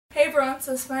Hey everyone,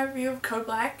 so this is my review of Code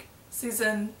Black,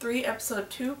 Season 3,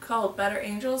 Episode 2, called Better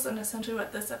Angels, and essentially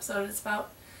what this episode is about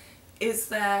is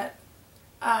that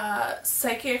a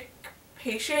psychic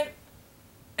patient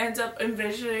ends up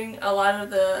envisioning a lot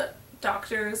of the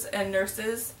doctors and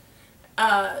nurses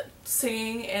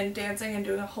singing and dancing and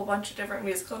doing a whole bunch of different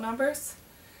musical numbers.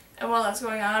 And while that's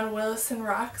going on, Willis and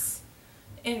Rox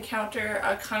encounter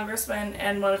a congressman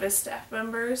and one of his staff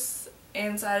members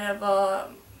inside of a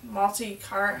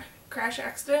multi-car crash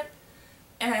accident,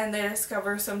 and they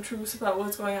discover some truths about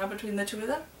what's going on between the two of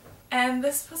them. And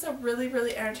this was a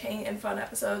really entertaining and fun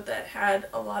episode that had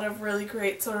a lot of really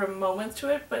great sort of moments to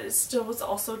it, but it still was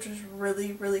also just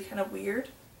really kind of weird.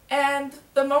 And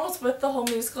the moments with the whole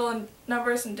musical and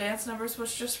numbers and dance numbers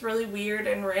was just really weird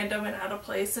and random and out of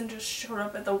place and just showed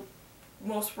up at the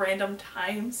most random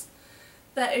times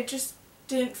that it just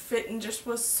didn't fit and just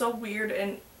was so weird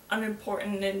and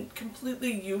unimportant and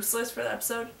completely useless for the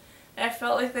episode. And I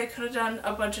felt like they could have done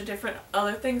a bunch of different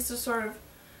other things to sort of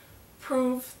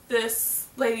prove this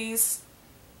lady's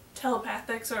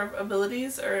telepathic sort of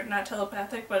abilities, or not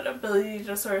telepathic, but ability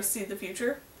to sort of see the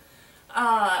future.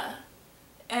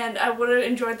 And I would have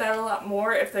enjoyed that a lot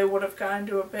more if they would have gone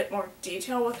into a bit more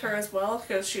detail with her as well,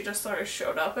 because she just sort of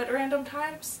showed up at random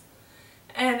times.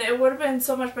 And it would have been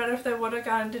so much better if they would have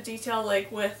gone into detail,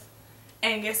 like with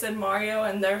Angus and Mario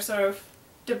and their sort of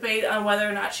debate on whether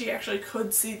or not she actually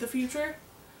could see the future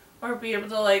or be able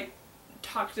to like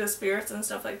talk to spirits and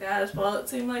stuff like that as well. It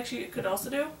seemed like she could also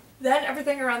do. Then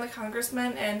everything around the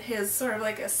congressman and his sort of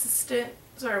like assistant,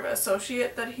 sort of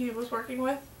associate that he was working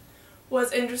with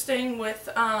was interesting, with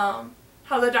how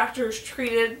the doctors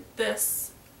treated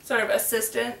this sort of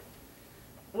assistant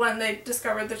when they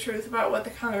discovered the truth about what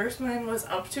the congressman was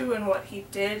up to and what he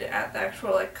did at the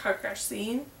actual like car crash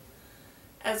scene,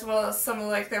 as well as some of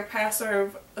like their past sort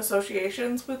of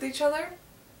associations with each other.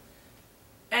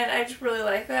 And I just really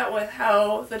like that, with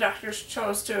how the doctors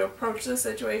chose to approach the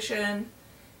situation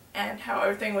and how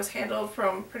everything was handled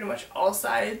from pretty much all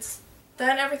sides.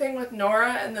 Then everything with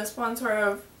Nora and this one sort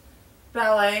of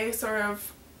ballet sort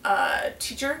of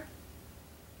teacher,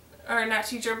 or not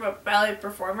teacher but ballet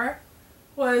performer,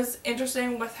 was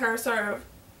interesting, with her sort of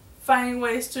finding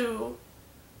ways to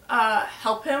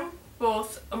help him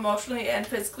both emotionally and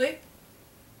physically,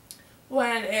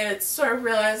 when it's sort of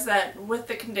realized that with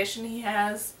the condition he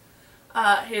has,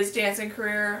 his dancing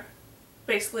career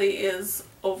basically is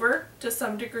over to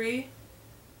some degree,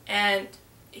 and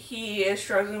he is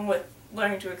struggling with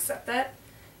learning to accept that,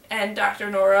 and Dr.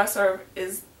 Nora sort of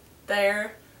is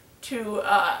there to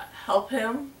help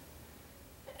him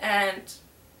and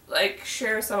like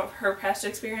share some of her past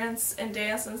experience in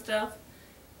dance and stuff,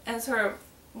 and sort of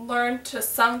learn to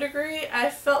some degree. I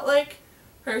felt like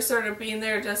her sort of being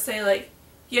there to say like,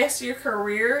 yes, your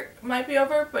career might be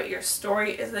over, but your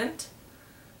story isn't.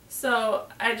 So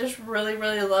I just really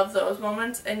love those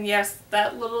moments. And yes,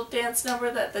 that little dance number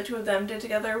that the two of them did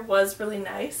together was really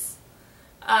nice.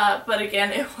 But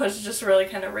again, it was just really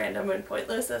kind of random and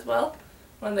pointless as well,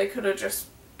 when they could have just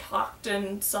talked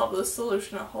and solved the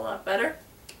solution a whole lot better.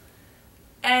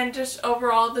 And just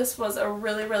overall, this was a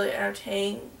really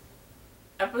entertaining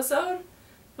episode,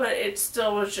 but it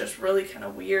still was just really kind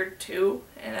of weird too,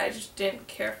 and I just didn't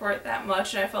care for it that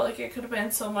much, and I felt like it could have been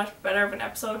so much better of an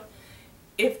episode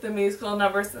if the musical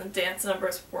numbers and the dance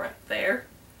numbers weren't there.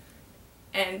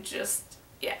 And just,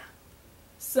 yeah.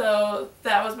 So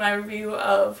that was my review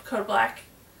of Code Black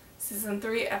Season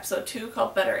 3, Episode 2,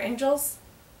 called Better Angels.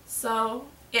 So,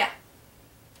 yeah.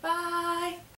 Bye!